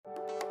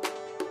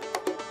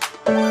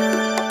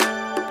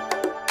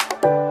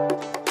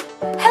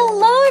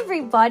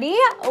everybody.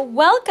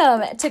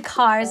 Welcome to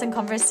Cars and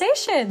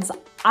Conversations.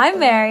 I'm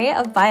Mary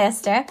of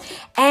Esther,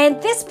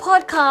 and this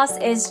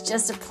podcast is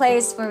just a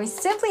place where we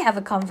simply have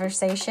a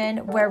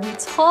conversation where we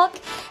talk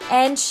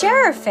and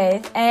share our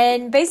faith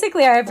and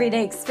basically our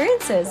everyday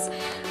experiences.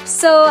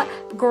 So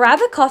grab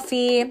a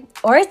coffee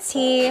or a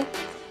tea,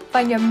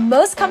 find your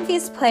most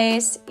comfiest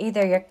place,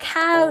 either your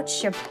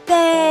couch, your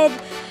bed,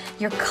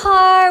 your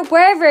car,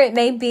 wherever it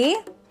may be,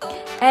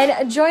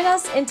 and join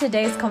us in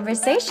today's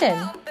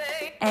conversation.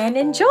 And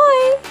enjoy!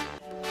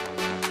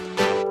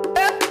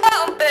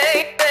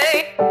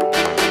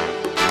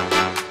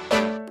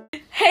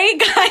 Hey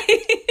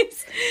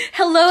guys!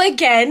 Hello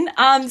again.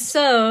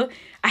 So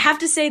I have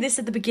to say this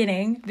at the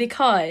beginning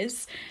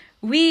because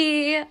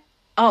my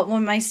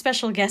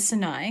special guest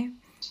and I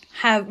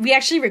we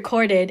actually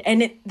recorded,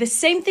 and the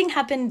same thing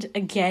happened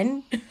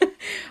again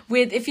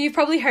with, if you've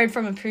probably heard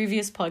from a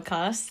previous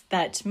podcast,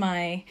 that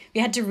we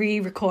had to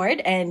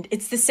re-record, and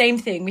it's the same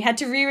thing. We had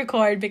to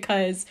re-record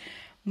because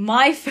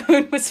my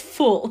phone was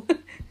full.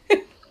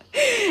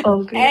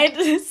 Oh, good.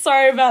 And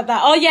sorry about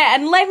that. Oh yeah,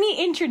 and let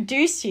me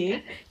introduce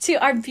you to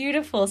our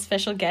beautiful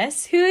special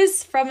guest who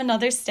is from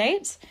another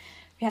state.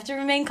 We have to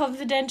remain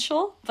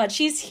confidential, but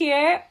she's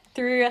here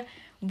through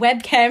who's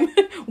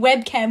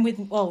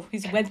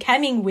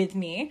webcamming with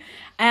me.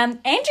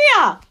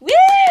 Andrea! Woo!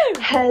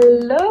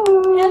 Hello!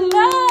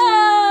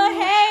 Hello!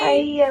 Hey! Hi,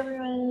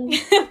 everyone.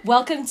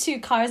 Welcome to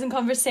Cars and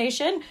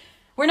Conversation.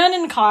 We're not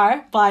in a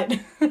car, but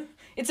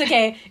it's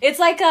okay. It's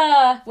like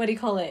a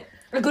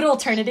good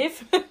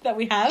alternative that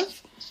we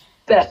have.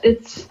 But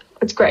it's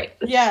great.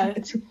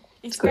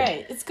 It's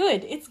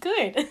great. It's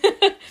good.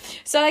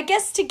 So I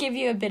guess to give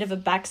you a bit of a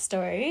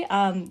backstory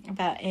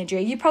about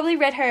Andrea, you probably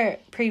read her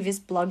previous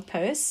blog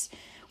post,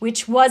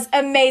 which was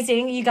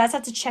amazing. You guys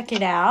have to check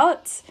it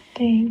out.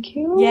 Thank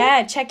you.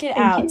 Yeah, check it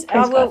out.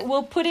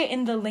 We'll put it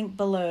in the link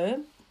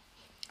below,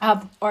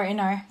 or in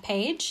our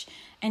page.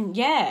 And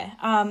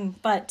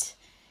but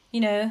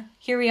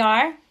here we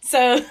are.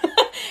 So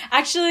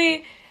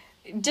actually,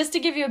 just to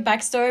give you a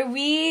backstory,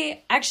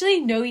 we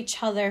actually know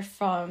each other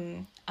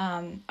from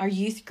our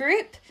youth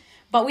group,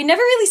 but we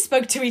never really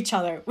spoke to each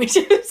other, which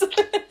is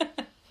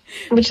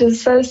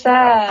so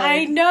sad.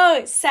 I know,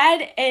 it's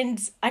sad, and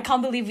I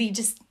can't believe we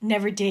just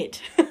never did.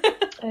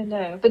 I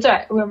know, but it's all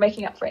right. We're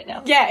making up for it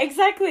now. Yeah,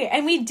 exactly.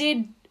 And we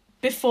did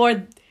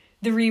before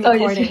the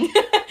re-recording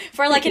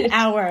for like an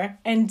hour,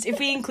 and if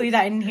we include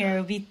that in here,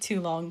 it'll be too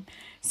long.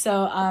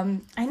 So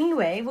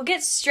anyway, we'll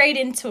get straight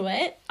into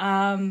it.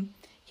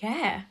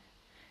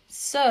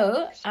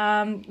 So,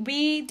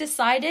 we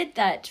decided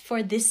that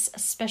for this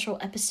special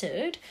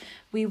episode,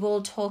 we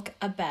will talk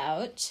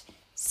about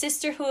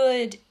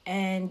sisterhood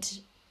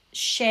and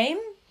shame,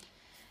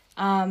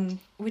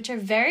 which are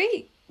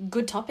very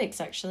good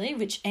topics, actually,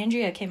 which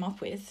Andrea came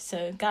up with.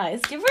 So, guys,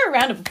 give her a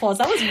round of applause.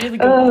 That was really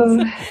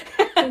good.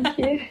 Thank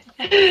you.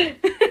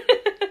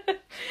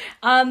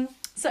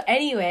 So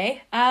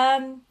anyway,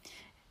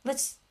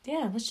 let's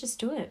just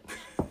do it.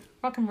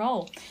 Rock and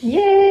roll.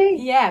 Yay!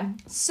 Yeah,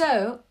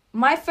 so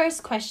my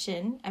first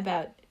question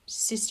about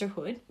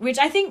sisterhood, which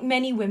I think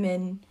many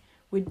women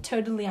would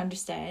totally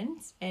understand,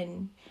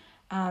 and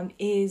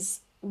is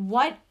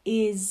what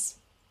does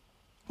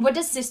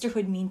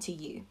sisterhood mean to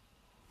you?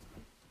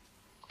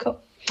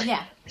 Cool.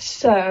 Yeah.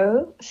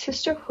 So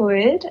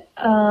sisterhood,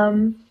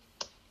 I'm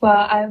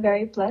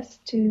very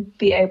blessed to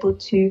be able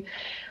to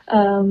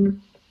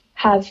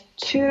have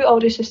two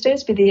older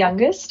sisters, be the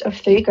youngest of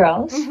three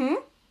girls. Mm-hmm.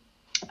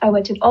 I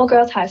went to an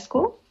all-girls high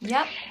school.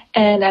 Yep.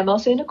 And I'm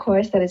also in a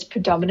course that is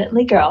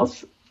predominantly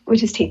girls,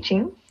 which is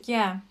teaching.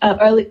 Yeah.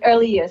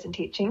 Early years in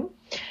teaching,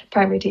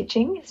 primary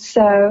teaching.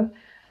 So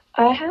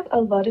I have a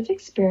lot of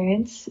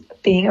experience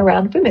being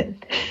around women.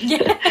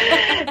 Yeah.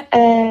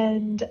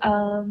 And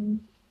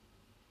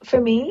for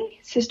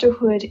me,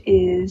 sisterhood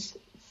is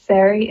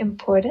very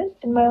important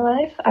in my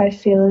life. I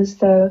feel as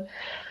though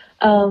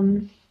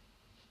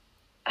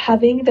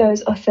having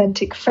those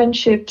authentic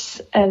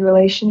friendships and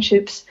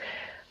relationships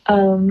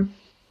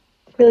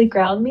really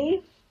ground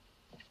me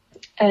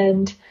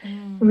and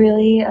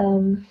really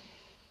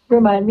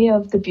remind me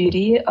of the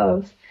beauty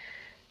of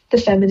the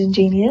feminine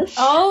genius.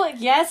 Oh,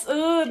 yes.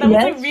 Ooh, that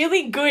was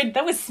really good.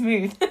 That was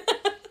smooth.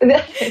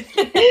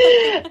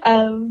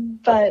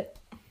 But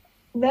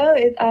no,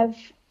 I've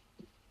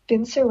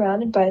been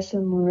surrounded by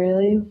some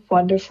really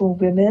wonderful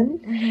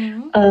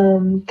women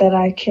that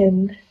I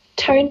can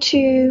turn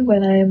to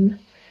when I'm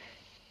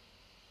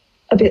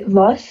a bit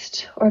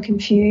lost or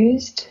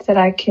confused, that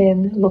I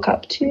can look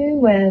up to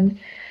when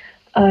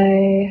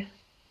I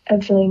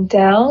am feeling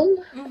down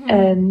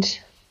and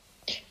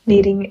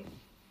needing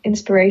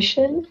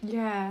inspiration.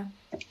 Yeah.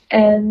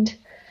 And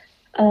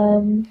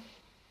I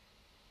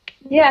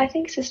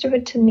think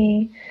sisterhood to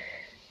me,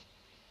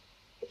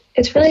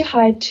 it's really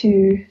hard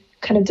to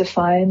kind of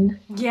define.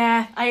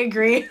 Yeah, I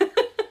agree.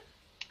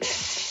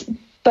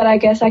 But I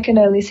guess I can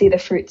only see the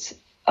fruits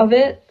of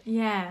it.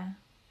 Yeah.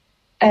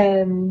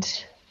 And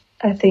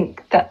I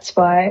think that's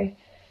why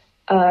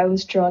I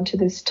was drawn to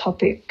this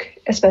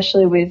topic,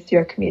 especially with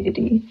your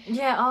community,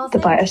 the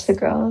Bi Esther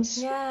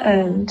girls,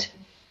 and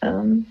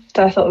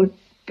that I thought would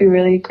be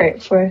really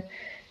great for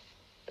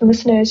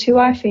listeners who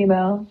are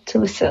female to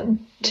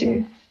listen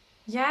to.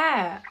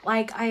 Yeah,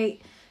 like I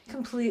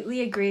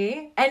completely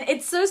agree, and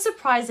it's so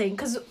surprising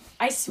because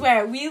I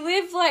swear we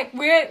live like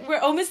we're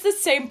almost the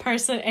same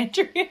person,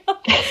 Andrea.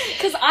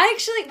 Because I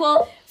actually,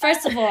 well,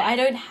 first of all, I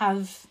don't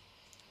have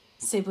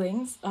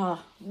siblings.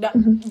 Oh no,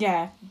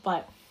 yeah,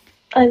 but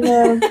I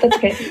know, that's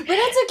okay. But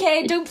that's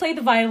okay. Don't play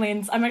the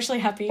violins. I'm actually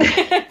happy.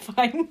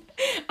 Fine.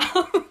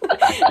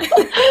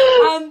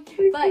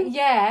 But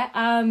yeah,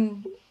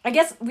 I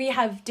guess we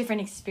have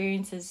different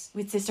experiences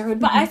with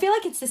sisterhood, but I feel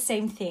like it's the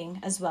same thing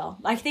as well.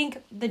 I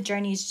think the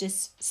journey is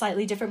just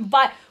slightly different.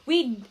 But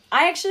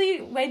I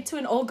actually went to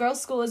an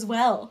all-girls school as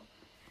well.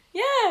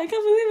 Yeah, I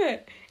can't believe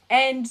it.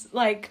 And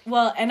like,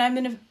 well, and I'm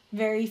in a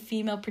very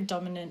female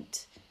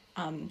predominant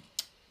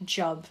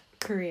job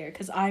career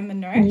because I'm a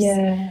nurse.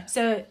 Yeah.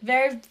 So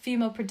very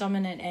female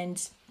predominant,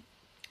 and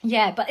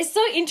yeah, but it's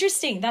so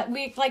interesting that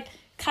we like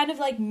kind of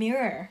like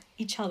mirror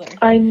each other.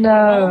 I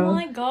know. Oh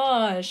my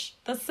gosh,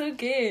 that's so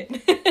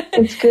good.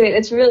 It's good.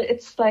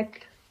 It's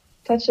like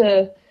such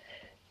a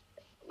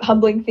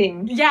humbling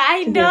thing. Yeah,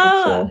 I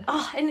know.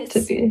 And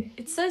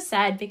it's so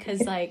sad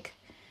because like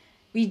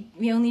we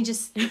only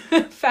just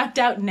found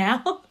out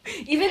now,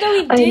 even though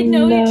we did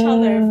know each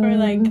other for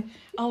like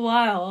a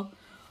while.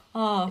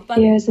 But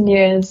years and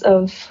years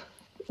of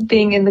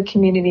being in the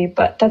community,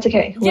 but that's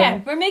okay. Yeah,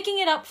 we're making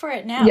it up for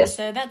it now. Yes.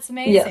 So that's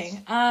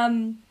amazing.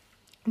 Yes.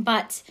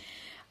 But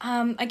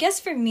I guess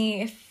for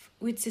me,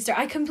 with sister,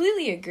 I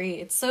completely agree.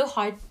 It's so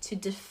hard to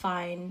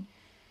define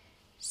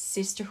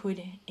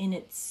sisterhood in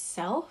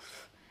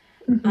itself.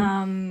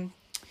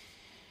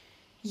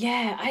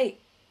 Yeah, I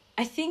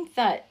think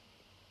that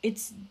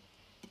it's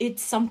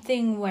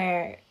something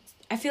where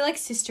I feel like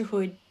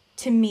sisterhood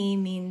to me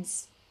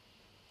means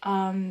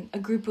a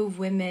group of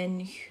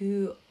women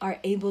who are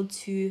able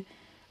to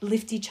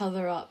lift each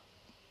other up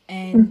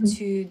and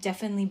to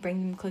definitely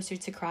bring them closer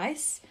to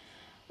Christ.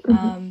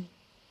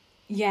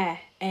 Yeah,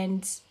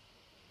 and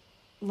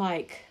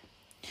like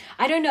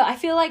I don't know, I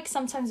feel like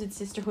sometimes with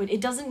sisterhood it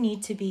doesn't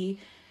need to be,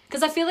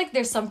 because I feel like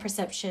there's some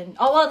perception,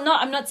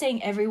 I'm not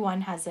saying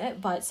everyone has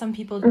it, but some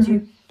people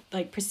do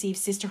like perceive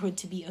sisterhood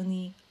to be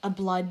only a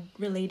blood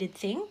related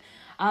thing.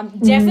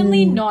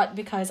 Definitely not,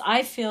 because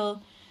I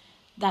feel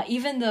that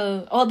even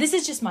though this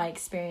is just my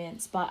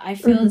experience, but I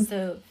feel as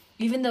though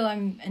even though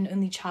I'm an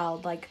only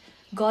child, like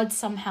God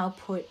somehow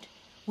put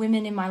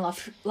women in my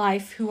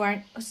life who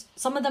aren't,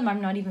 some of them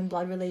I'm not even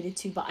blood related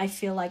to, but I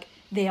feel like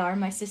they are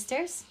my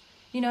sisters,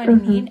 you know what I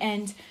mean?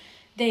 And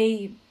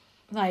they,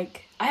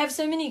 like, I have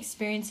so many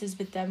experiences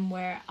with them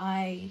where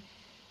I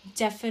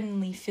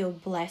definitely feel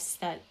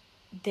blessed that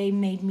they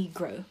made me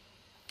grow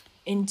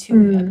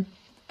into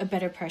a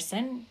better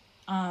person.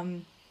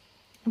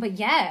 But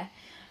yeah,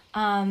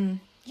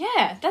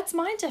 that's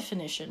my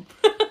definition.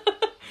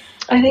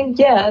 I think,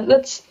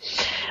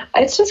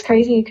 it's just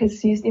crazy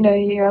because, you know,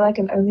 you're like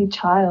an only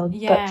child,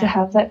 but to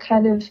have that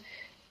kind of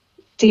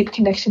deep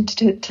connection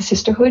to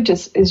sisterhood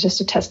is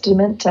just a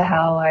testament to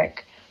how,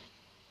 like,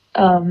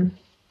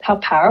 how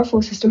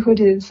powerful sisterhood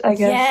is, I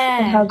guess,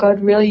 and how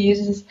God really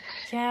uses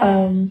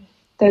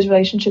those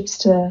relationships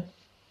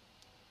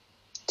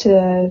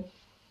to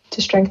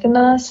strengthen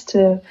us,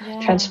 to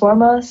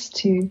transform us,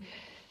 to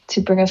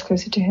bring us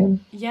closer to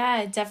Him.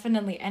 Yeah,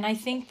 definitely. And I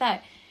think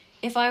that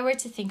if I were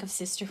to think of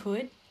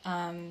sisterhood,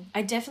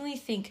 I definitely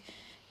think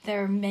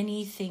there are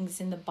many things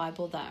in the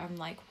Bible that I'm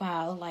like,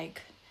 wow,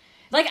 like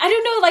I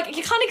don't know, like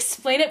you can't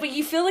explain it, but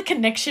you feel a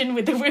connection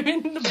with the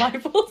women in the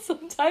Bible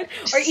sometimes,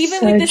 or even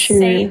so with the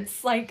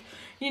saints, like,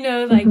 you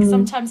know, like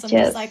sometimes I'm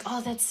just like, oh,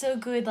 that's so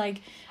good,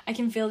 like I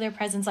can feel their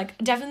presence. Like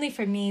definitely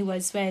for me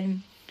was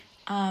when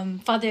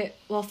Father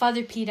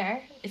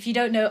Peter, if you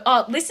don't know,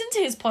 listen to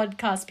his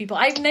podcast, people.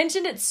 I've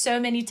mentioned it so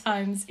many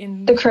times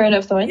in the Crown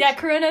of Thorns. Yeah,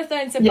 Crown of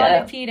Thorns. So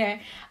Father Peter,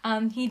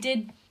 he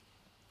did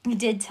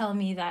tell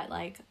me that,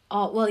 like,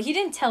 he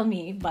didn't tell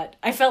me, but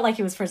I felt like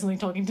he was personally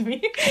talking to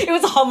me. It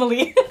was a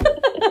homily.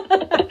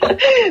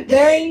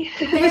 Mary,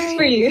 this is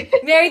for you.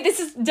 Mary, this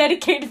is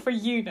dedicated for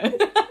you. No,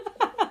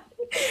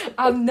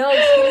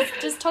 he was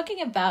just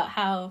talking about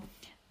how,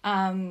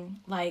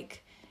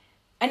 like,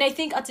 and I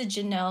think Ata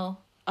Janelle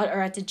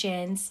or Ata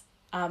Jans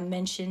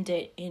mentioned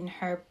it in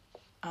her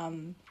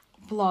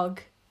blog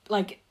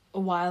like a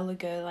while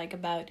ago, like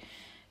about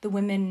the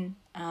women,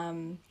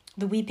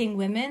 the weeping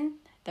women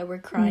that were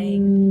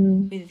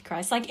crying with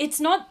Christ. Like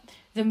it's not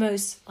the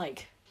most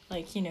like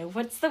you know,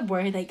 what's the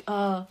word, like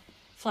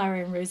flower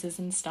and roses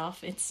and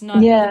stuff. It's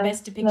not the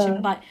best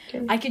depiction, but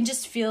I can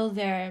just feel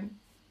their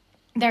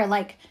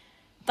like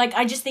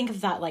I just think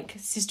of that like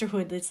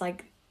sisterhood. It's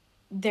like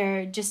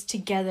they're just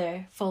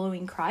together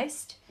following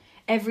Christ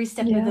every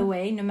step of the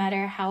way, no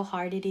matter how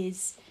hard it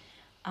is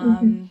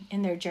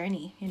in their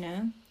journey, you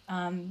know.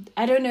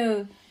 I don't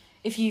know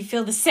if you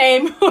feel the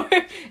same or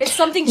it's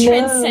something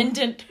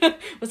transcendent. It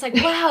was like,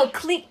 wow,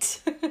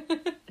 clicked.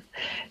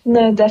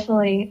 No,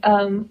 definitely.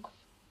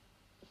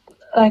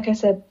 like I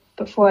said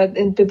before,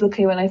 in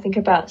biblically, when I think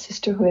about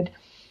sisterhood,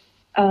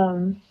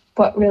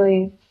 what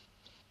really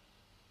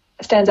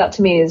stands out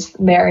to me is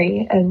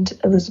Mary and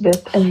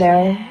Elizabeth and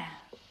their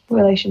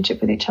relationship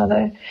with each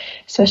other,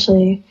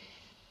 especially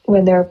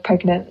when they're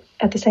pregnant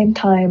at the same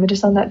time and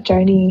just on that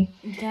journey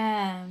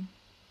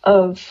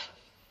of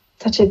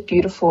such a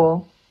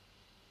beautiful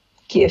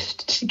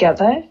gift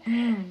together.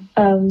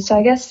 So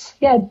I guess,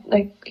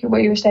 like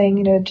what you were saying,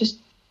 you know, just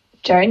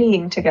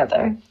journeying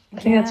together. I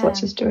think that's what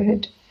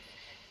sisterhood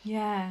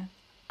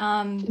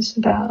is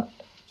about.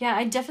 Yeah,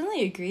 I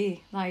definitely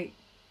agree. Like,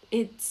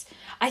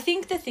 I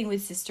think the thing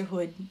with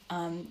sisterhood,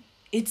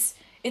 it's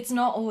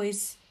not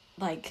always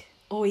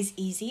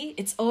easy.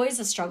 It's always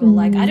a struggle.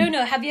 Like, I don't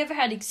know, have you ever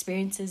had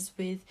experiences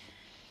with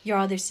your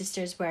other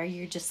sisters where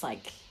you're just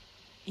like,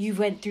 you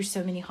went through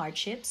so many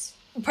hardships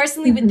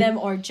personally with them,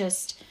 or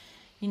just,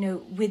 you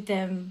know, with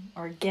them,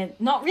 or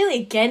not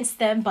really against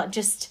them, but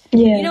just,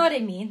 you know what I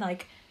mean?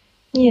 Like,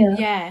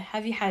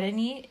 have you had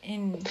any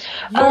in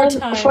your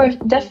time?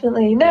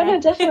 Definitely. No,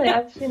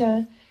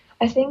 definitely.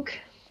 I think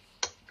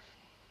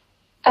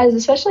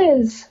especially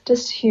as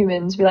just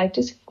humans,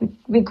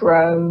 we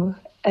grow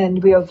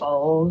and we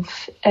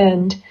evolve,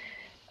 and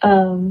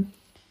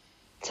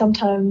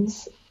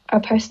sometimes our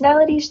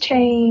personalities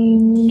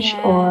change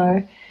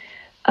or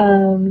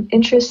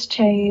interests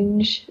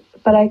change,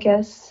 but I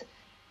guess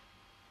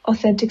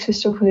authentic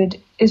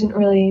sisterhood isn't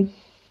really,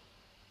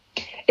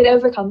 it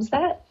overcomes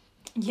that.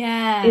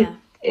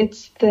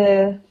 It's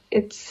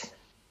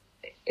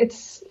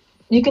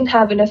you can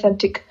have an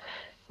authentic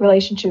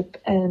relationship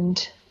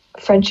and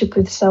friendship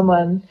with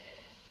someone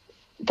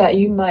that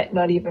you might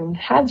not even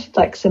have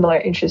like similar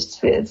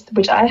interests with,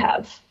 which I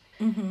have.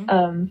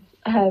 I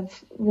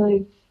have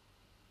really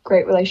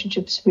great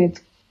relationships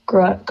with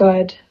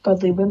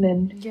godly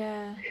women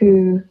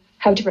who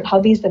have different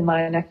hobbies than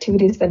mine,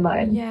 activities than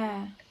mine.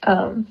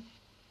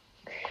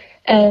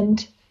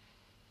 And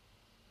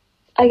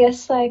I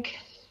guess like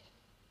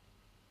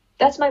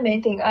that's my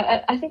main thing.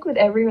 I think with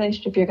every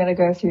relationship you're going to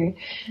go through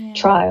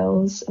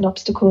trials and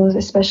obstacles,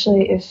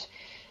 especially if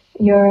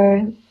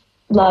your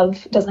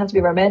love doesn't have to be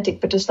romantic,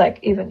 but just like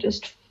even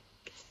just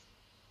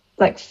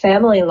like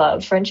family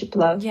love, friendship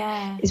love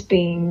is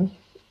being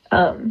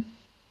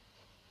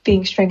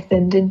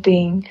strengthened and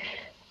being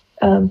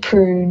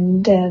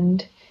pruned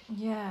and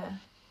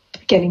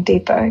getting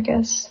deeper, I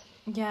guess.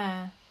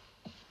 How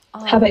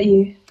about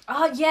you?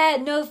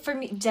 No, for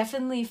me,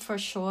 definitely, for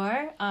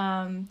sure.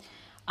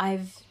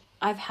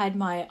 I've had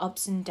my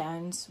ups and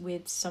downs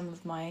with some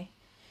of my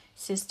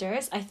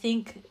sisters. I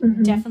think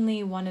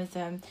definitely one of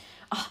them.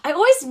 I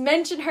always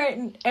mention her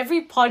in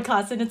every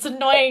podcast, and it's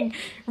annoying.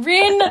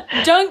 Rin,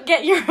 don't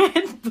get your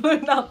head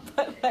blown up.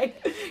 But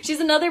like, she's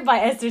another by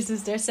Esther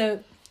sister.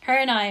 So her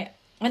and I,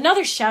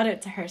 another shout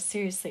out to her.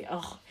 Seriously,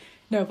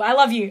 no, but I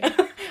love you.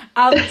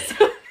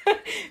 So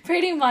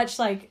pretty much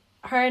like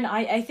her and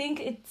I think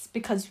it's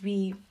because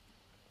we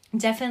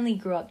definitely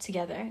grew up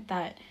together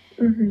that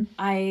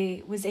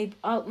I was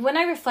able. When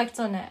I reflect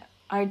on it,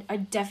 I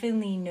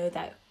definitely know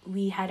that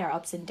we had our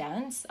ups and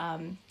downs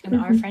in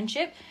our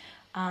friendship.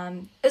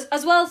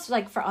 As well as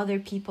like for other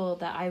people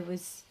that I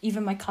was,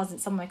 even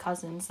some of my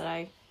cousins that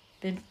I've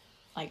been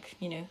like,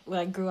 you know, what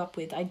I grew up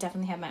with, I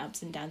definitely had my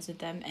ups and downs with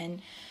them.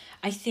 And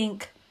I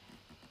think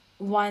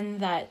one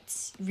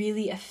that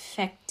really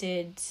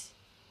affected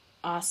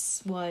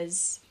us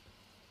was,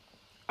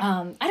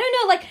 I don't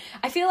know, like,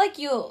 I feel like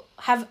you'll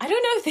have, I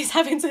don't know if this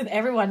happens with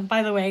everyone,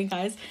 by the way,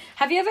 guys.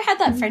 Have you ever had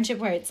that friendship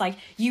where it's like,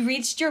 you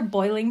reached your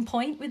boiling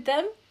point with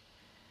them?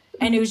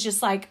 And it was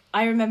just like,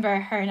 I remember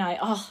her and I,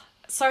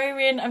 sorry,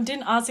 Rin, I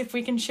didn't ask if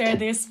we can share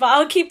this, but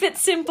I'll keep it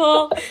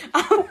simple.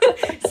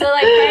 So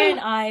like her and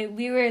I,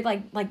 we were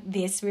like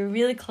this, we were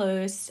really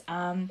close.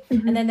 And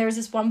then there was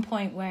this one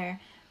point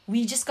where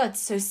we just got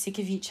so sick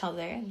of each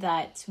other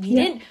that we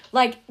didn't,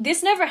 like,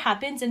 this never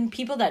happens. And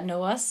people that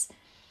know us,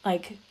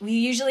 like, we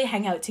usually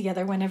hang out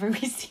together whenever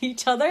we see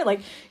each other,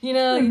 like, you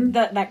know,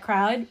 that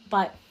crowd.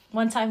 But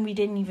one time we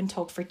didn't even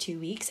talk for 2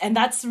 weeks. And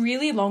that's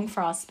really long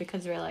for us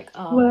because we're like,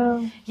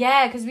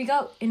 because we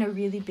got in a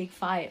really big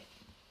fight.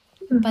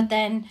 But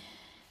then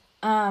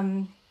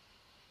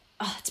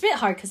it's a bit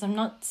hard because I'm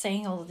not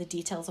saying all of the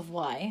details of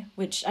why,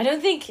 which I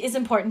don't think is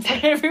important for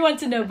everyone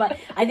to know. But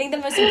I think the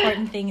most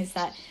important thing is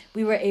that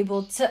we were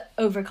able to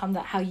overcome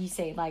that, how you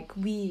say, like,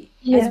 we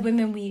as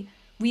women, we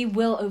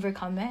will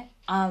overcome it.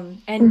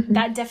 And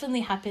that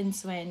definitely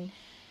happens when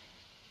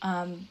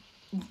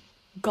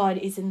God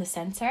is in the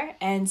center.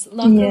 And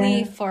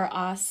luckily for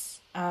us,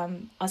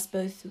 us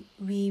both,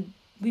 we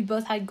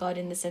both had God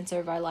in the center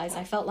of our lives.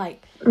 I felt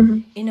like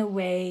in a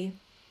way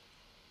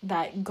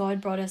that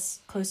God brought us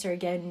closer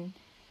again.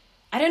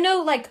 I don't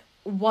know like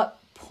what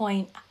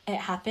point it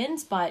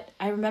happened, but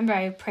I remember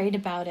I prayed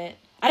about it.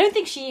 I don't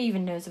think she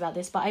even knows about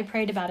this, but I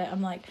prayed about it.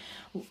 I'm like,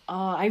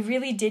 I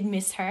really did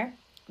miss her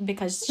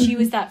because she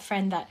was that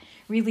friend that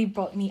really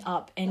brought me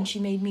up, and she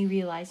made me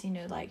realize,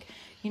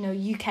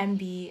 you can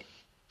be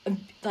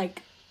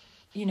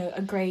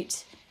a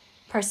great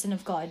person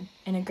of God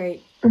and a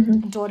great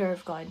daughter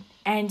of God.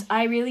 And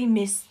I really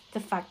miss the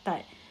fact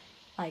that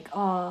like,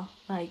 oh,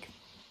 like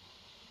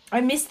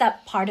I miss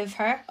that part of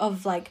her,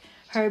 of like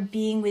her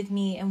being with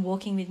me and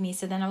walking with me.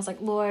 So then I was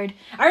like, Lord,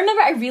 I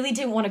remember I really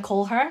didn't want to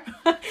call her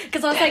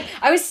because I was like,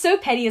 I was so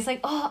petty. It's like,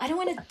 oh, I don't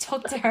want to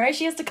talk to her.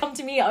 She has to come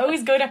to me. I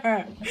always go to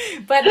her.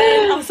 But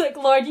then I was like,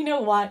 Lord, you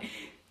know what?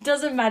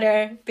 Doesn't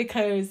matter,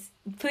 because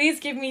please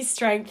give me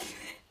strength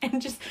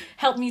and just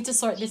help me to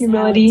sort this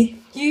Humility.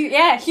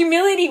 out.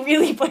 Humility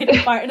really played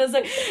a part. And I was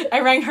like,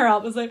 I rang her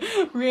up. I was like,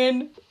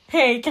 Rin,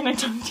 hey, can I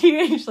talk to you?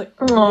 And she's like,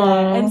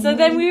 yeah. And so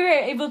then we were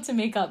able to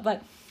make up.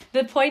 But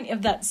the point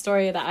of that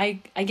story that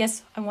I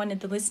guess I wanted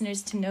the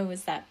listeners to know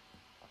is that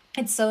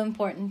it's so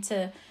important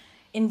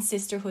in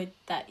sisterhood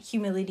that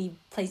humility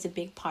plays a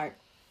big part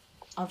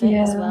of it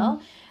as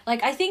well.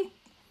 Like, I think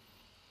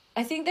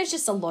there's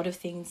just a lot of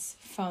things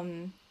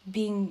from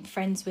being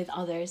friends with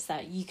others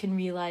that you can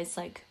realize,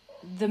 like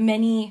the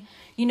many,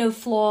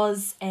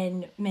 flaws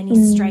and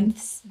many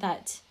strengths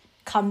that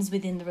comes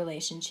within the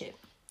relationship.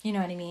 You know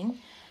what I mean?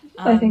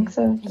 I think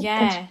so. Yeah.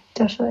 That's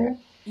definitely right.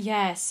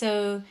 Yeah.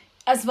 So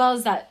as well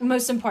as that,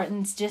 most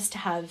important is just to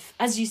have,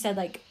 as you said,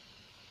 like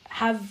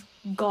have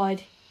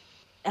God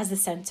as the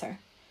center.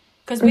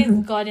 Because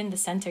with God in the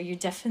center, you're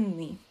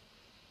definitely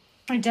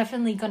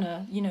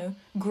gonna,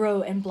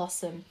 grow and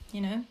blossom,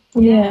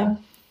 Yeah.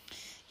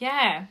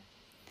 Yeah.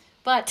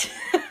 But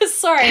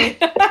sorry.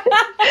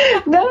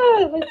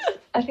 No,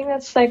 I think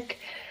that's like,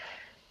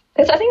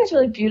 I think it's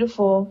really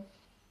beautiful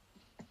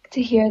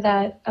to hear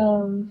that.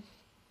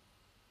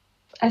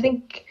 I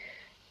think,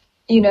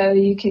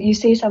 you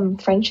see some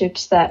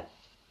friendships that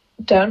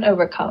don't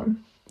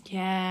overcome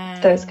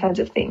those kinds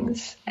of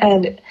things,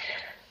 and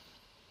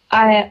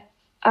I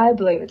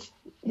believe it's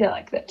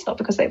that's not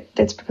because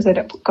that's because they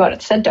don't put God at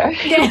the center,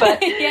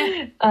 but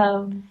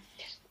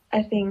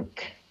I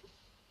think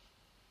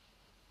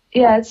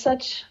it's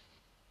such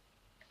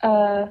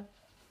a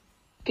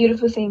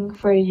beautiful thing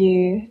for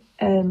you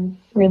and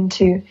Rin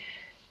to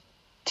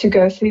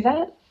go through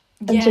that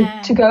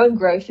and to go and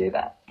grow through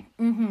that.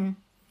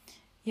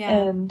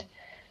 And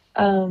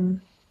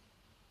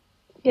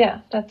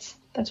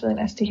that's really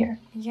nice to hear.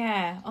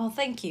 Yeah. Oh,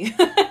 thank you.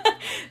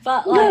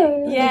 But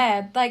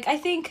like I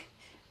think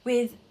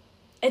with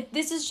it,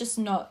 this is just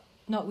not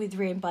with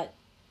Rin, but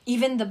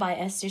even the By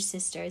Esther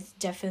sisters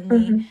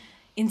definitely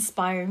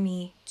inspire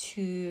me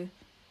to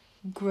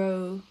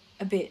grow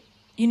a bit,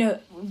 I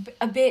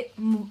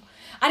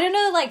don't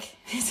know, like,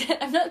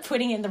 I'm not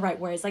putting it in the right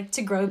words, like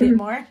to grow a bit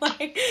more,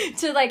 like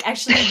to like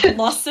actually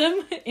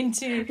blossom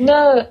into.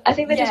 No, I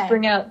think they just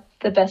bring out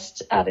the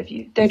best out of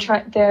you.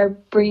 They're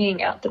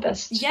bringing out the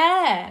best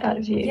out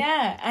of you.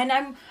 Yeah. And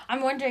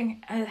I'm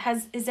wondering,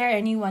 is there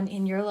anyone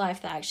in your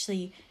life that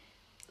actually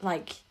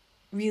like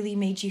really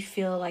made you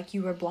feel like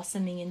you were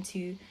blossoming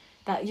into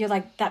that, you're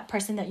like that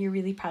person that you're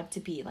really proud to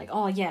be, like,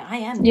 oh yeah, I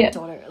am your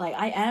daughter, like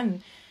I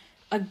am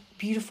a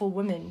beautiful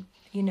woman,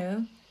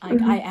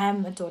 like I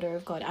am a daughter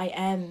of God, I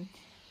am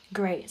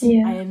great, I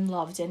am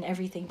loved and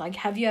everything. Like,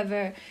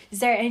 is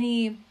there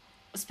any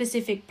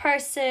specific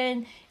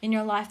person in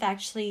your life that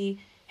actually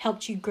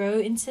helped you grow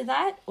into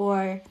that,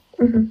 or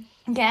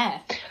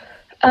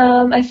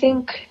I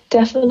think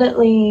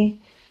definitely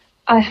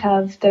I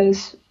have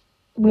those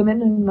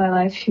women in my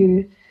life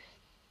who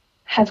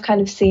have kind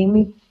of seen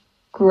me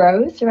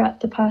grow throughout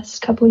the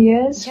past couple of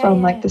years,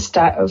 from like the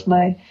start of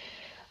my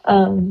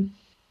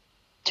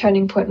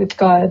turning point with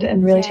God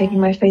and really taking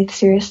my faith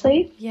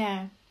seriously.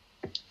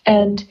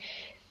 And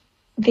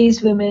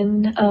these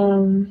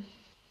women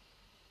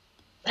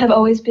have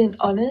always been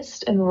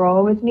honest and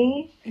raw with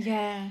me.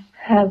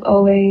 Have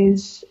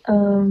always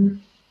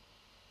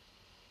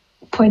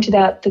pointed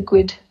out the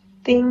good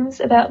things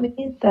about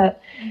me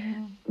that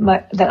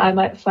I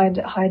might find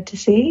it hard to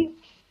see.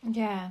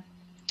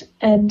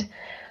 And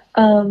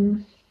I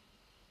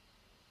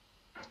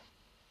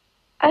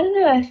don't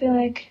know, I feel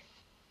like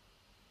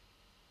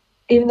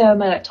even though I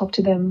might not talk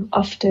to them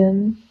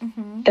often,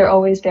 they're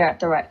always there at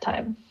the right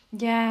time.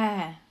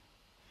 I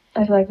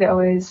feel like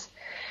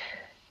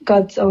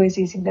God's always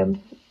using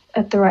them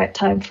at the right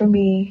time for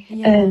me.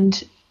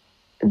 And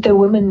the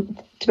woman,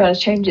 to be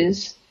honest,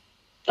 changes.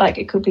 Like,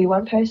 it could be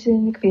one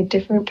person, it could be a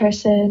different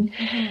person.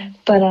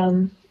 But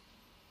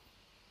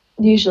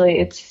usually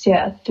it's,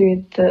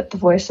 through the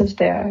voice of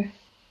their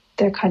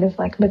kind of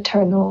like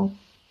maternal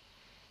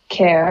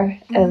care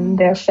and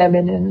their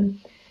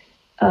feminine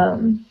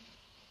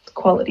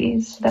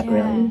qualities that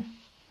really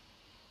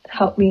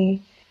help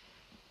me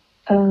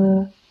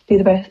be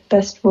the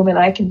best woman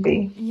I can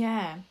be.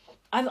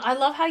 I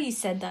love how you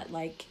said that,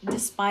 like,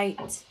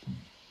 despite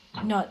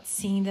not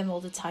seeing them all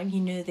the time,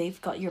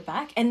 they've got your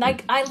back. And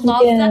like, I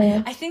love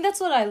that. I think that's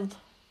what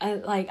I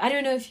like. I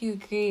don't know if you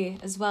agree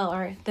as well,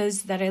 or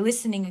those that are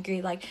listening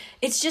agree. Like,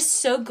 it's just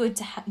so good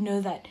to know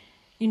that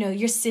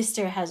your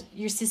sisters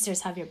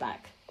have your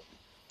back.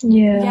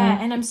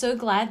 And I'm so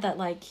glad that,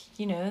 like,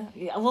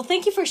 well,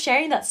 thank you for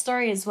sharing that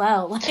story as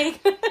well. Like,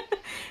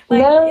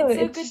 it's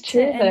so good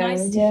true, and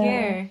nice to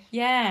hear.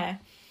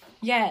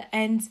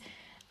 And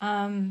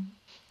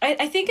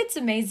I think it's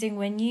amazing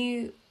when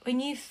you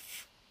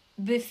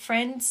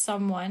befriend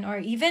someone, or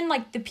even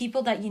like the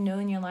people that you know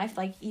in your life,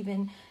 like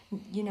even,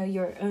 you know,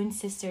 your own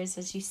sisters,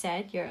 as you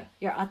said, your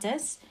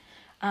atas,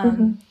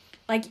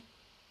 like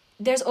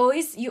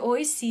you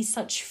always see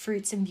such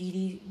fruits and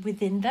beauty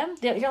within them.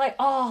 You're like,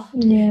 oh,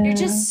 you're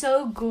just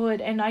so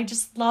good, and I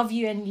just love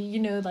you, and you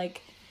know,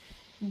 like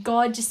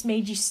God just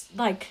made you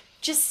like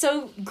just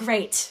so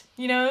great,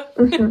 you know.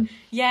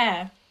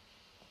 Yeah.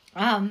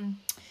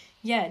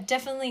 Yeah,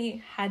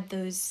 definitely have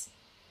those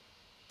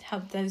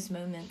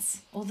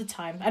moments all the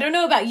time. I don't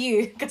know about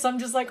you, because I'm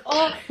just like,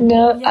 oh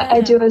No, yeah.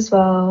 I do as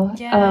well.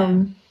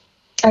 Yeah.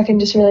 I can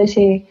just really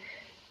see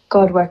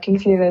God working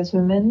through those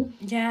women.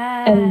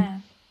 Yeah.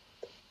 And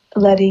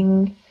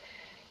letting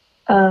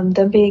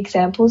them be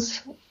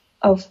examples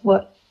of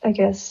what, I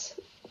guess,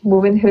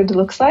 womanhood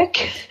looks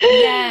like.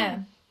 Yeah.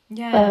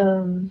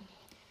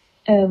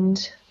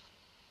 And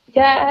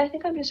yeah, I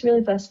think I'm just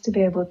really blessed to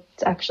be able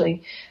to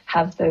actually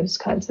have those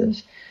kinds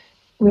of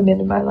women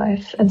in my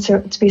life, and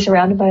to be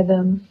surrounded by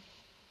them.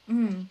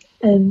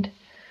 And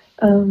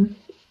to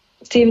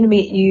even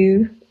meet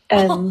you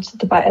and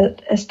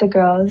the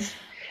girls,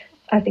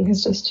 I think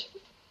is just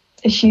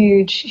a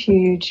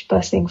huge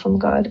blessing from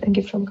God and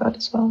gift from God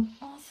as well.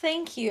 Oh,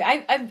 thank you.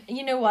 I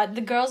you know what,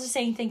 the girls are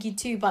saying thank you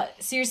too, but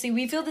seriously,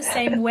 we feel the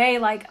same way.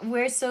 Like,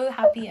 we're so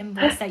happy and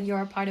blessed that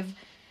you're a part of,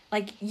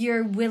 like,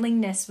 your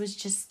willingness was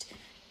just,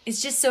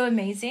 it's just so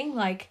amazing.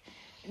 Like,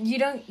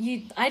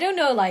 I don't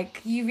know,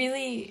 like, you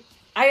really,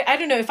 I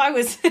don't know, if I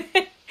was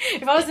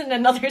if I was in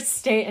another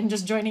state and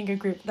just joining a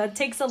group, that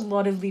takes a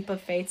lot of leap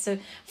of faith. So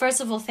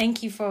first of all,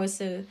 thank you for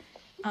also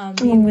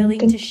being willing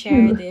to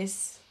share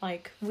this,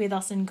 like, with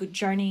us, and good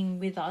journeying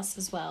with us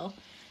as well.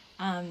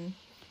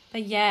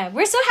 But yeah,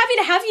 we're so happy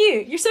to have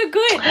you. You're so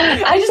good.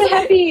 I'm so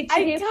happy to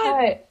be a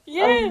part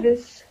of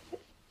this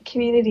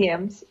community.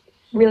 I'm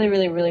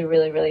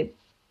really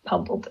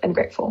humbled and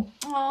grateful.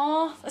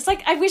 Oh, it's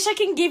like, I wish I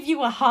can give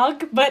you a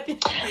hug, but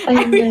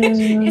I wish,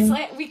 it's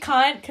like we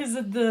can't because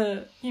of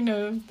the, you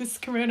know, this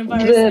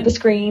coronavirus, the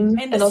screen,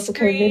 and also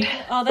screen.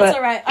 COVID. Oh, that's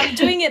all right. I'm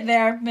doing it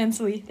there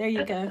mentally. There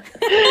you go.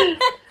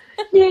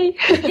 Yay!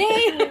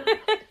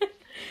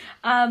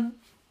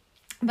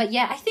 But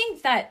yeah, I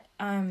think that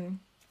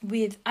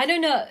I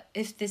don't know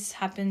if this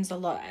happens a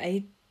lot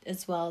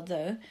as well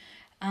though.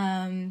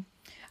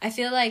 I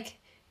feel like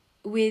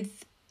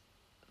with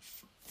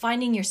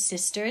finding your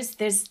sisters,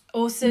 there's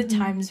also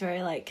times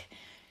where, like,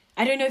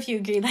 I don't know if you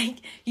agree, like,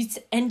 you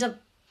end up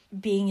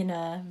being in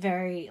a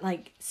very,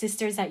 like,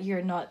 sisters that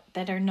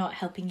are not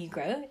helping you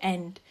grow,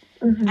 and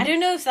I don't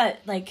know if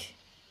that, like,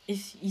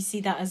 if you see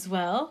that as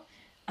well.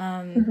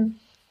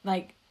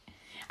 Like,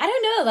 I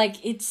don't know, like,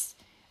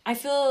 I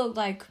feel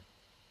like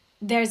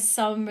there's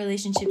some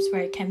relationships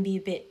where it can be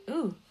a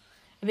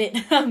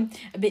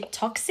bit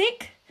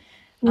toxic.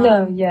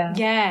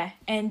 Yeah,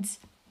 and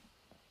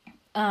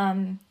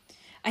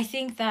I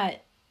think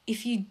that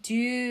if you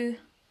do,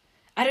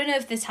 I don't know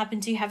if this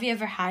happened to you. Have you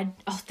ever had?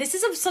 Oh, this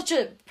is such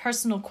a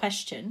personal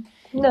question.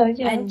 No,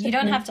 yeah, and you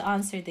don't have to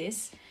answer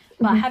this.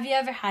 But have you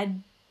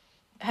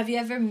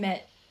ever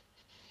met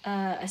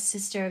a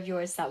sister of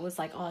yours that was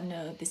like, oh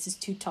no, this is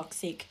too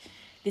toxic.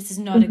 This is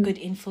not a good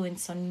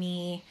influence on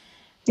me.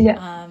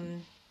 Yeah.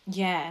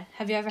 Yeah.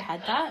 Have you ever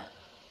had that?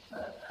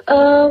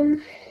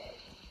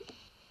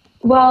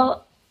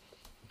 Well,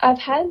 I've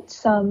had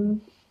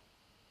some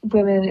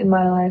women in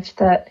my life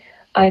that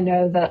I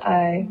know that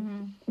I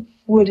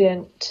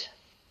wouldn't,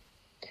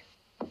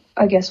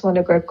 I guess, want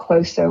to grow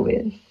closer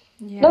with.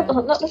 Yeah.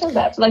 Not necessarily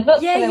that, like, not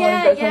that I want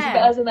to grow closer,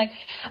 but as in, like,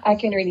 I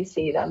can really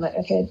see that I'm like,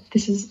 okay,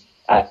 this is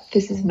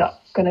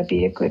not going to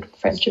be a good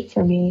friendship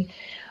for me.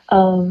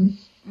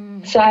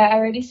 So I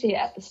already see it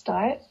at the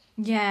start.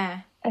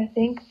 Yeah. I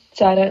think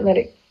so. I don't let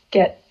it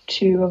get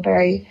to a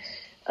very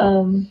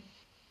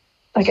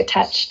like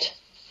attached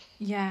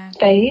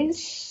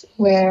phase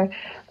where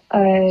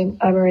I'm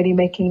already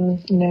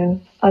making, you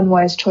know,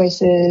 unwise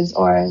choices,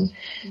 or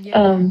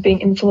I'm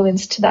being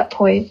influenced to that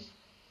point.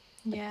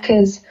 Yeah.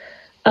 Because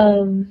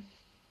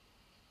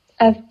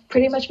I've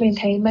pretty much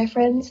maintained my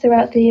friends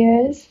throughout the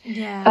years.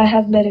 Yeah. I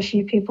have met a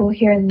few people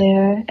here and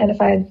there, and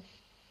if I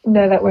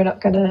know that we're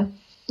not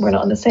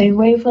on the same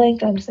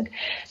wavelength, I'm just like,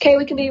 okay,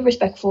 we can be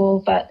respectful,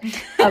 but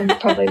I'm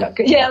probably not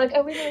good. Yeah, like,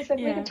 we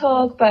can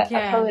talk, but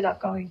I'm probably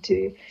not going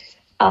to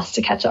ask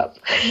to catch up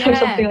or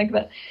something like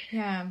that.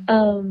 Yeah.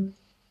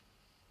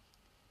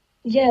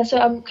 Yeah, so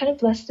I'm kind of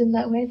blessed in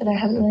that way that I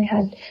haven't really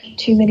had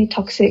too many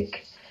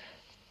toxic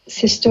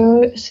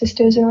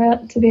sisters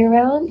around to be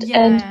around.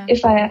 Yeah. And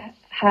if I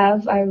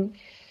have, I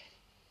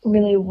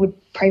really would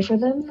pray for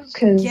them,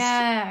 because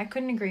I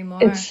couldn't agree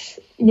more. It's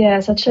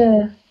such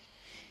a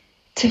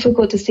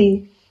difficult to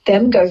see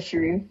them go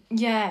through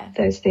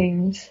those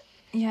things.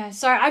 Yeah,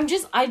 sorry, I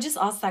just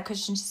asked that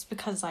question just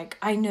because, like,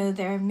 I know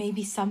there may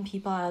be some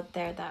people out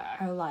there that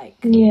are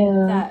like,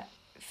 that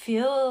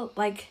feel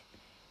like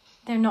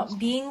they're not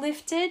being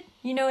lifted,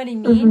 you know what I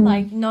mean?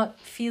 Like, not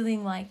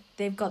feeling like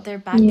they've got their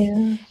back.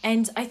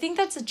 And I think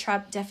that's a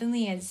trap,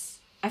 definitely,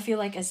 I feel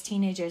like as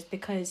teenagers,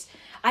 because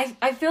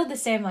I feel the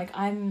same. Like,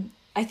 I'm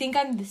I think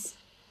I'm this.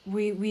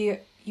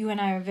 You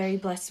and I are very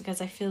blessed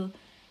because I feel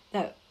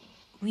that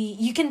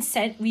we can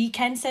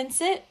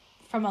sense it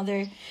from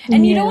other,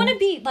 and you don't want to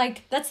be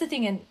like, that's the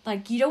thing, and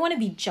like you don't want to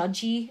be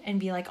judgy and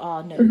be like,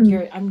 oh no,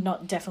 I'm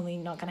definitely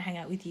not gonna hang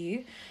out with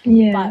you.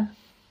 But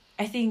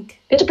I think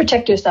you have to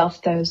protect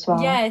yourself though as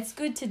well. Yeah, it's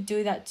good to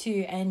do that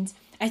too. And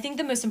I think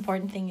the most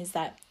important thing is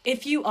that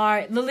if you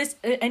are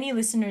any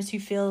listeners who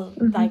feel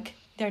like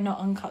they're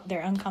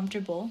they're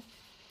uncomfortable,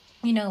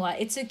 you know what,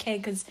 it's okay,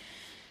 because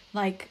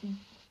like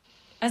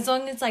as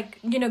long as like,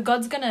 you know,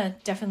 God's gonna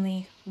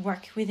definitely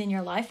work within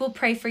your life. We'll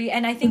pray for you,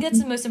 and I think that's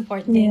the most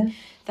important thing,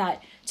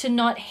 that to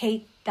not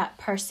hate that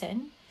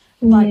person,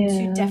 but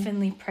to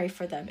definitely pray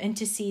for them, and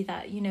to see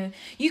that, you know,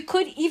 you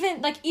could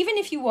even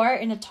if you were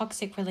in a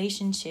toxic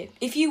relationship,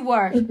 if you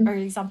were, for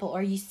example,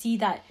 or you see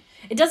that,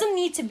 it doesn't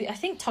need to be, I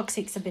think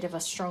toxic's a bit of a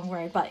strong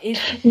word, but if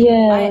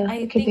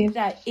I think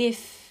that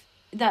if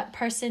that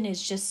person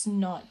is just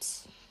not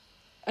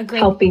a great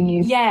helping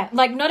you,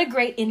 like not a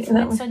great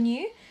influence on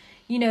you,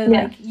 you know,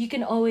 like you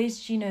can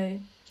always, you know,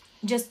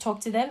 just talk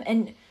to them,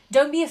 and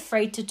don't be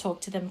afraid to talk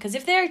to them, because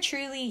if they're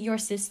truly your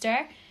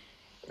sister,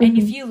 and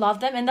if you love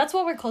them, and that's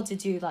what we're called to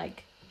do,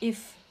 like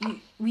if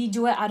we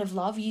do it out of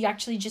love, you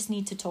actually just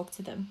need to talk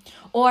to them,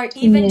 or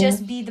even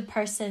just be the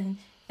person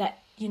that,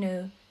 you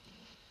know,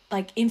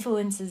 like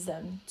influences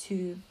them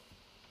to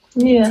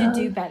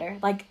do better.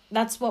 Like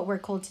that's what we're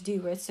called to do.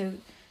 Right? So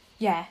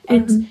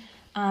and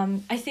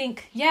I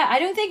think I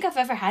don't think I've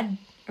ever had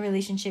a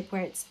relationship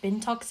where it's been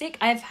toxic.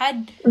 I've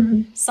had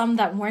some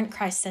that weren't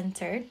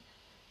Christ-centered,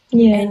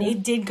 and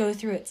it did go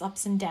through its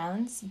ups and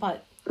downs,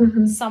 but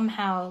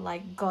somehow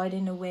like God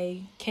in a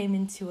way came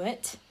into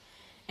it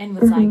and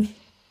was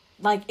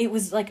like it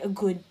was like a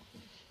good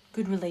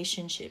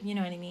relationship, you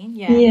know what I mean?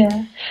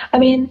 I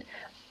mean,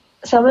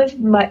 some of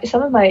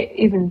my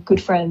even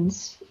good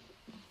friends,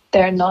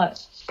 they're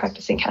not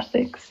practicing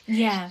Catholics,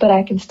 but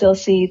I can still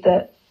see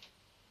the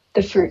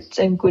fruits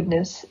and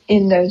goodness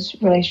in those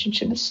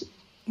relationships,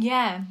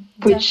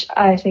 which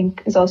I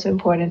think is also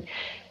important.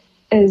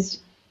 Is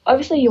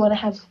obviously you want to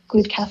have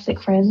good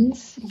Catholic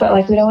friends, but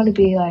like we don't want to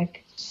be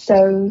like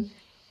so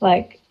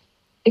like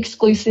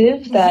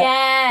exclusive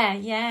that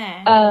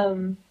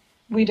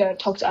we don't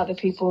talk to other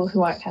people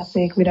who aren't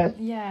Catholic, we don't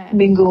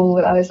mingle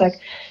with others. Like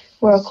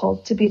we're all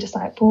called to be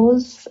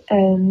disciples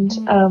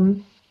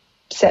and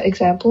set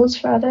examples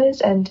for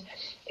others, and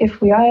if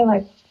we are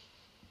like,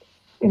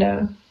 you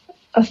know,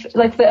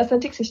 like the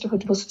authentic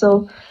sisterhood will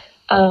still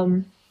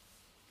will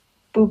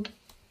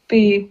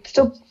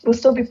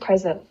still be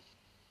present,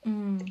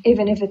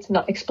 even if it's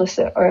not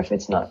explicit or if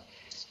it's not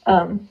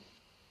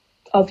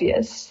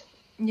obvious.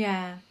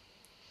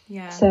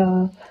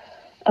 So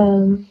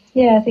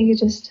I think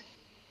it's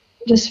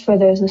just for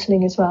those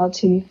listening as well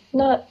to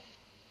not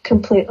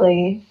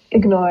completely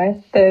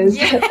ignore those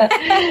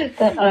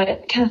that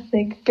aren't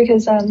Catholic,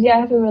 because I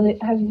have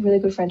really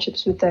good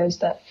friendships with those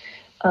that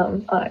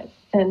aren't,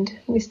 and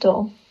we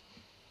still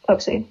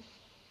obviously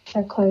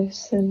are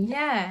close, and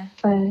and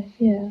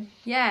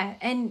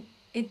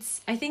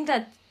I think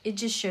that it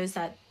just shows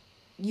that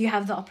you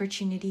have the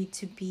opportunity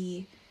to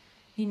be,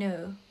 you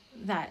know,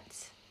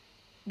 that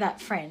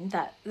friend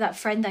that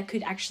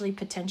could actually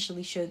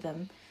potentially show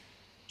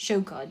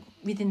God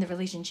within the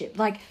relationship.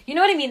 Like, you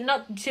know what I mean?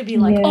 Not to be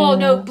like, oh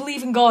no,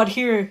 believe in God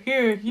here,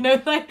 you know,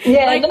 like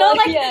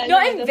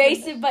not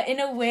invasive, but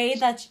in a way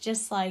that's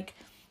just like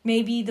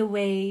maybe the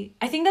way.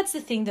 I think that's the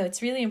thing though.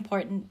 It's really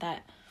important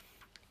that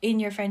in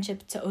your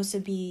friendship to also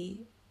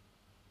be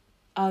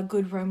a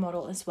good role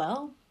model as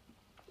well,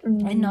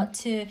 and not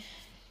to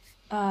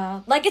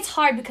like, it's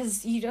hard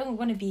because you don't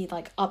want to be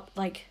like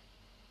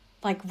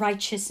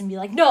righteous and be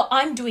like, no,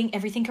 I'm doing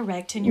everything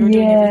correct and you're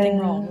doing everything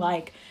wrong.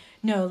 Like,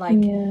 no, like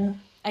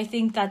I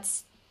think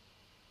that's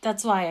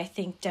why I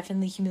think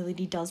definitely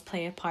humility does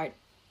play a part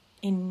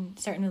in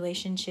certain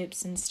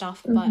relationships and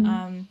stuff. But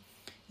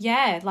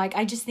like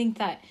I just think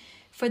that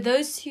for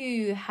those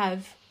who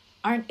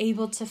aren't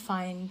able to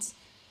find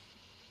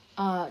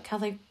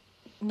Catholic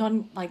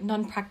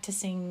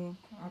non-practicing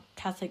or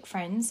Catholic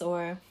friends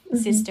or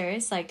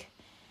sisters, like,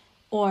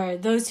 or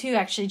those who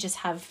actually just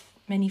have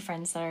many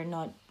friends that are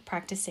not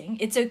practicing,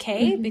 it's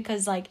okay,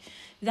 because like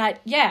that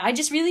I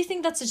just really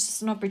think that's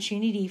just an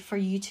opportunity for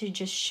you to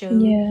just show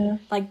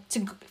like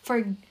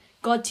for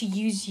God to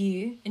use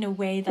you in a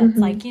way that's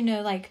like, you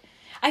know, like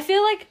I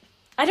feel like,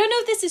 I don't know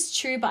if this is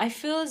true, but I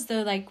feel as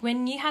though like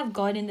when you have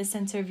God in the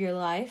center of your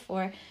life,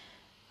 or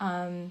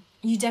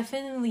you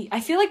definitely, I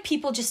feel like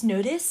people just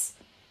notice.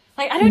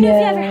 Like, I don't know if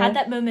you ever had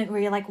that moment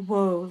where you're like,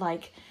 whoa,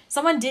 like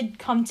someone did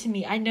come to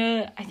me. I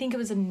think it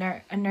was a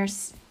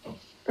nurse,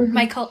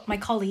 my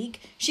colleague.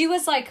 She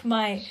was like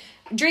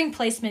during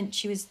placement,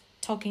 she was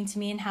talking to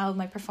me and how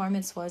my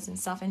performance was and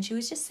stuff, and she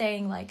was just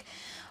saying like,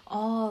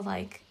 oh,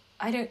 like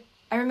I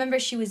remember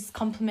she was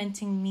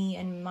complimenting me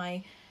and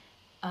my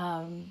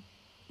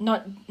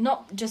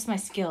not just my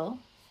skill,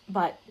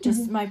 but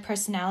just my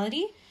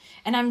personality.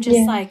 And I'm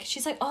just like,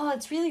 she's like, oh,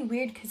 it's really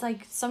weird because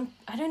like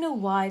I don't know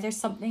why, there's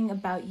something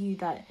about you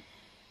that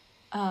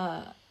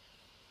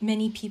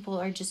many people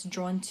are just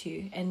drawn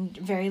to and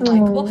very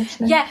likable.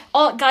 Nice. Yeah.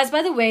 Oh, guys,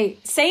 by the way,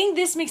 saying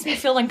this makes me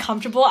feel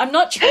uncomfortable. I'm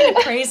not trying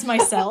to praise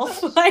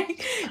myself.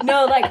 Like,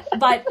 no, like,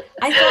 but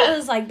I thought it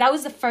was like, that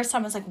was the first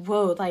time I was like,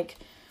 whoa, like,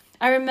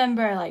 I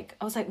remember, like,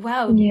 I was like,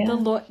 wow, the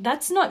Lord,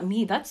 that's not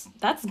me. That's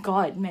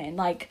God, man.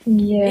 Like, it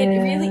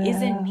really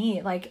isn't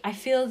me. Like, I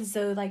feel as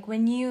though, like,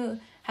 when you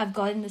have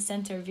God in the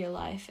center of your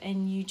life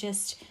and you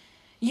just,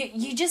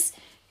 you just,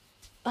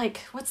 like,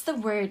 what's the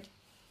word?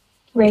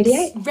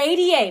 Radiate.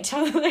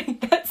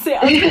 Like, that's it.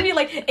 I was gonna be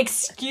like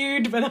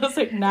exude, but I was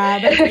like, nah.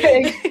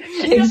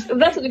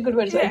 That's a good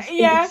word to say.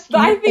 Yeah,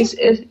 but I think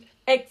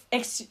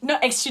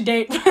not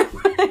exudate.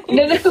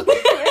 No.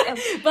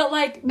 But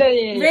like,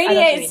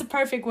 radiate is the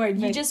perfect word.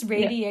 You just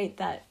radiate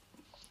that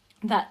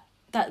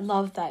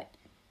love that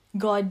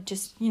God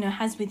just, you know,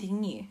 has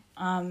within you.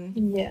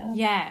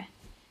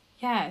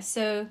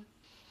 So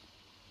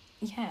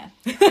yeah,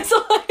 that's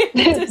all I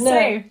have to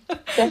say.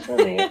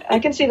 Definitely, I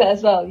can see that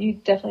as well. You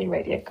definitely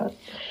radiate God.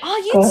 Oh,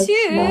 you God's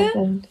too. love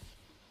and...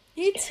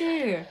 You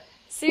too.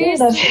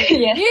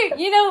 Seriously,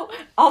 you know.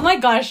 Oh my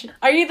gosh,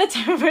 are you the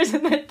type of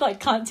person that like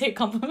can't take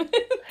compliments?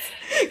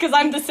 Because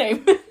I'm the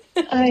same.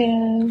 I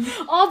am.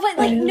 Oh, but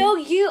like, no,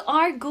 you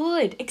are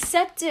good.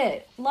 Accept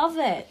it. Love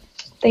it.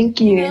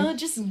 Thank you. You know,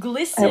 just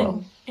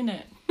glisten in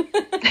it.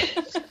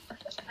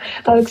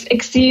 I'll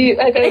exude.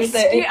 I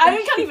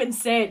can't even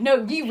say it.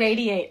 No, you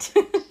radiate.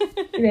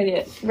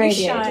 Radiate. You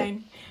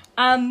shine.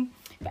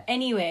 But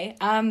anyway,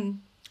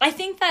 I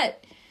think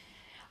that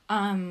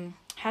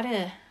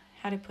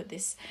how to put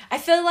this? I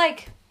feel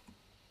like,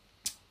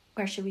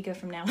 where should we go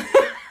from now?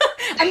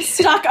 I'm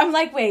stuck. I'm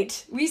like,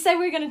 wait. We said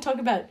we were going to talk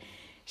about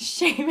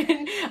shame,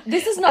 and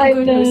this is not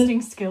good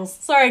hosting skills.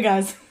 Sorry,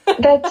 guys.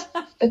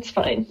 It's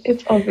fine.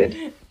 It's all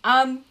good.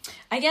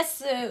 I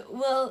guess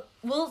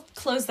we'll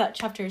close that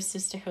chapter of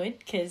sisterhood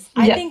because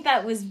I think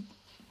that was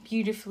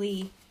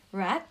beautifully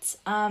wrapped.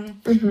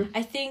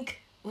 I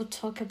think we'll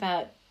talk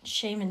about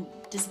shame and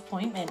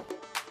disappointment.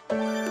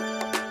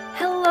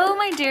 Hello,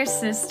 my dear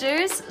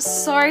sisters.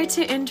 Sorry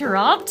to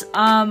interrupt.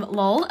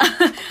 Lol.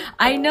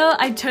 I know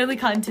I totally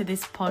cut into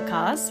this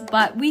podcast,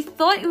 but we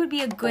thought it would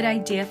be a good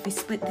idea if we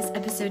split this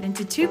episode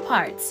into 2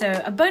 parts.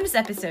 So a bonus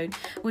episode,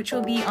 which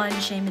will be on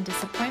shame and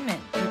disappointment,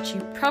 which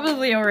you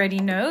probably already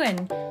know and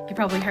you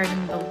probably heard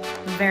in the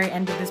very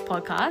end of this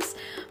podcast.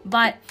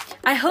 But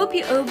I hope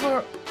you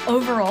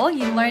overall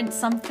you learned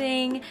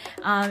something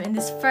in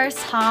this first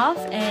half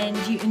and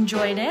you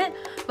enjoyed it.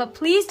 But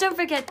please don't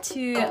forget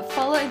to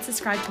follow and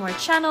subscribe to our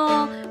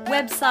channel,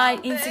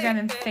 website, Instagram,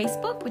 and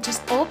Facebook, which is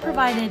all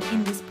provided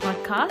in this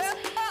podcast.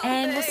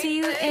 And we'll see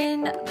you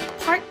in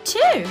part 2.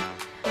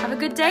 Have a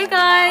good day,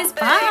 guys.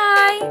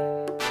 Bye.